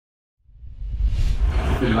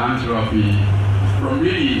philanthropy from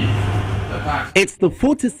really the past. It's the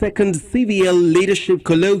 42nd CVL Leadership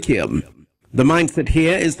Colloquium. The mindset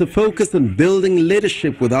here is to focus on building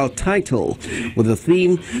leadership without title, with the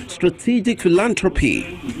theme Strategic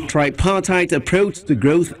Philanthropy, Tripartite Approach to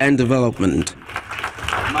Growth and Development.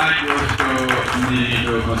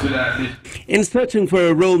 In searching for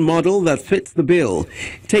a role model that fits the bill,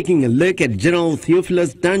 taking a look at General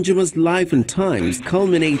Theophilus Danjuma's life and times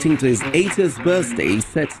culminating to his 80th birthday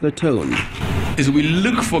sets the tone. Is we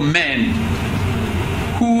look for men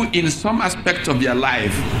who in some aspect of their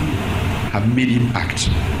life have made impact,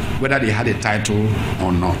 whether they had a title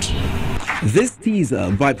or not. This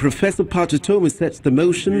teaser by Professor Patutomi sets the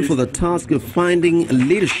motion for the task of finding a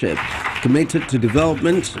leadership committed to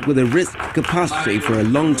development with a risk capacity for a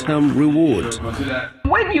long-term reward.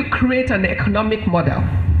 When you create an economic model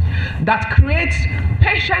that creates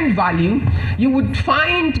patient value, you would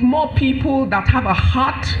find more people that have a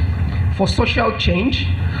heart for social change,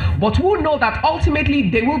 but who know that ultimately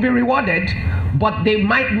they will be rewarded, but they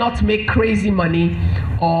might not make crazy money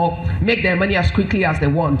or make their money as quickly as they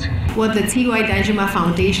want. What the T.Y. Danjuma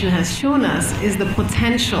Foundation has shown us is the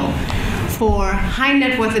potential for high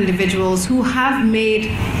net worth individuals who have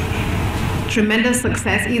made tremendous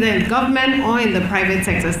success either in government or in the private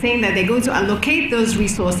sector, saying that they're going to allocate those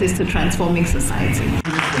resources to transforming society.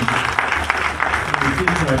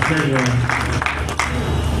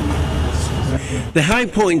 The high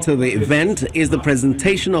point of the event is the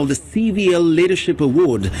presentation of the CVL Leadership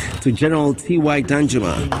Award to General T.Y.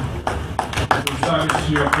 Danjuma.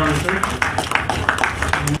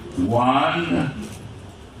 1,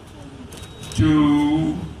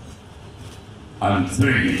 2, and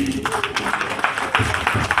 3.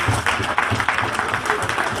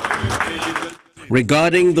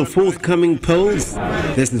 Regarding the forthcoming polls,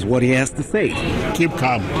 this is what he has to say. Keep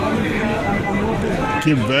calm.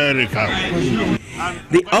 Keep very calm.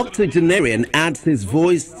 The octogenarian adds his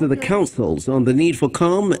voice to the councils on the need for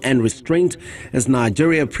calm and restraint as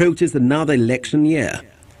Nigeria approaches another election year.